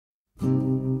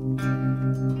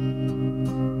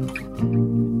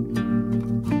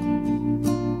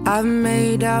I've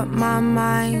made up my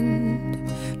mind,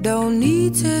 don't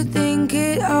need to think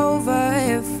it over.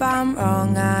 If I'm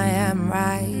wrong, I am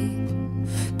right.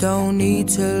 Don't need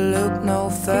to look no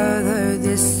further,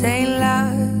 this ain't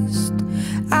last.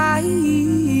 I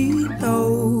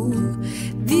know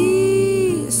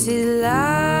this is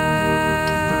love,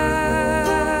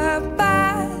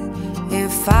 but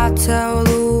if I tell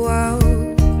the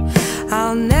world,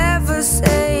 I'll never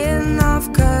say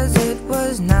enough, 'cause it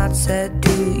was not said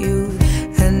to you,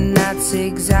 and that's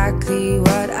exactly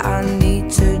what I need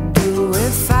to do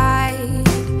if I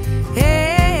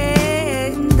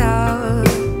end up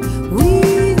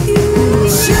with you.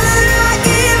 Should I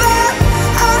give up,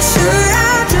 or should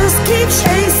I just keep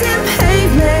chasing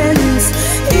pavements,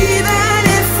 even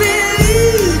if it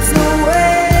leads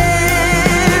nowhere?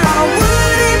 Or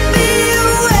would it be a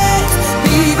waste,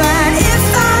 even if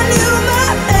I knew my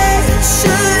best?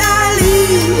 Should I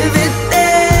leave it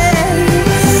there?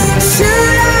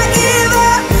 Should I give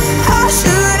up, or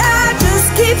should I just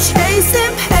keep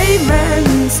chasing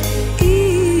pavements,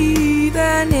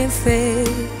 even if it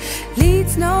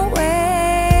leads nowhere?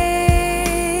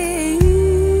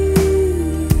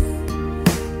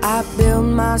 I build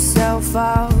myself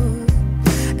up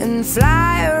and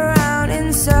fly around in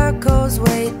circles,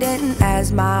 waiting as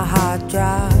my heart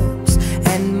drops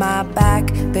and my back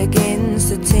begins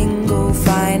to tingle.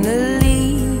 Finally,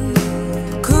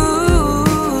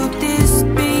 could this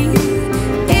be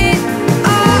it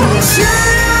all?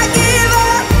 Should I give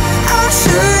up, or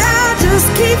should I just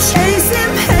keep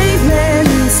chasing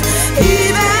pavements,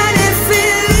 even if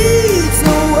it leads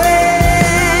nowhere?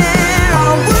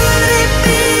 Or would it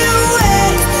be a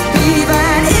waste,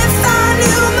 even if I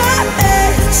knew my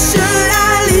best? Should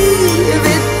I leave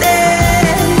it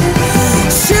there?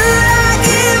 Should I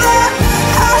give up,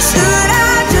 or should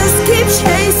I just keep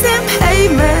chasing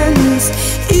pavements,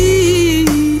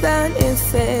 even if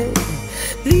it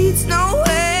leads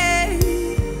nowhere?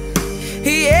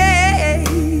 Yeah.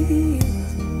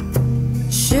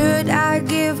 Should I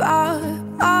give up,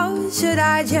 or should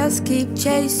I just keep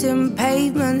chasing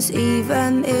pavements,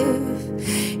 even if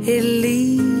it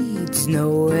leads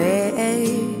nowhere?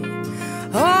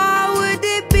 Or would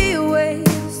it be a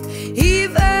waste,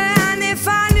 even if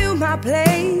I knew my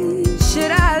place?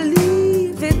 Should I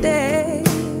leave it there?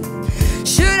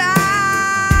 Should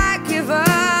I give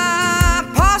up,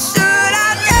 or should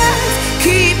I just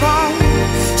keep on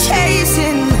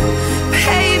chasing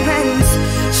pavements?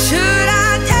 Should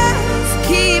I just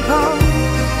keep on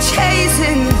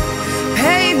chasing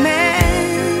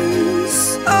pavements?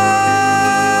 Oh,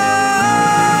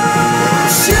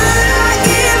 should I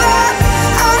give up,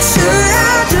 or should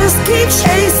I just keep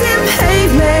chasing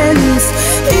pavements,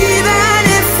 even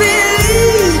if it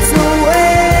leads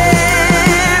nowhere?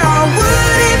 Or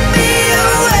would it be a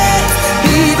waste,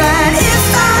 even if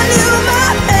I knew my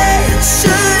best?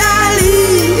 Should I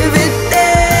leave it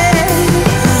there?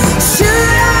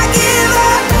 Should I give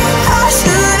up, or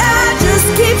should I just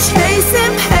keep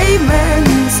chasing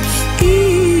pavements,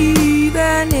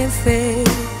 even if it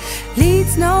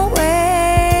leads nowhere?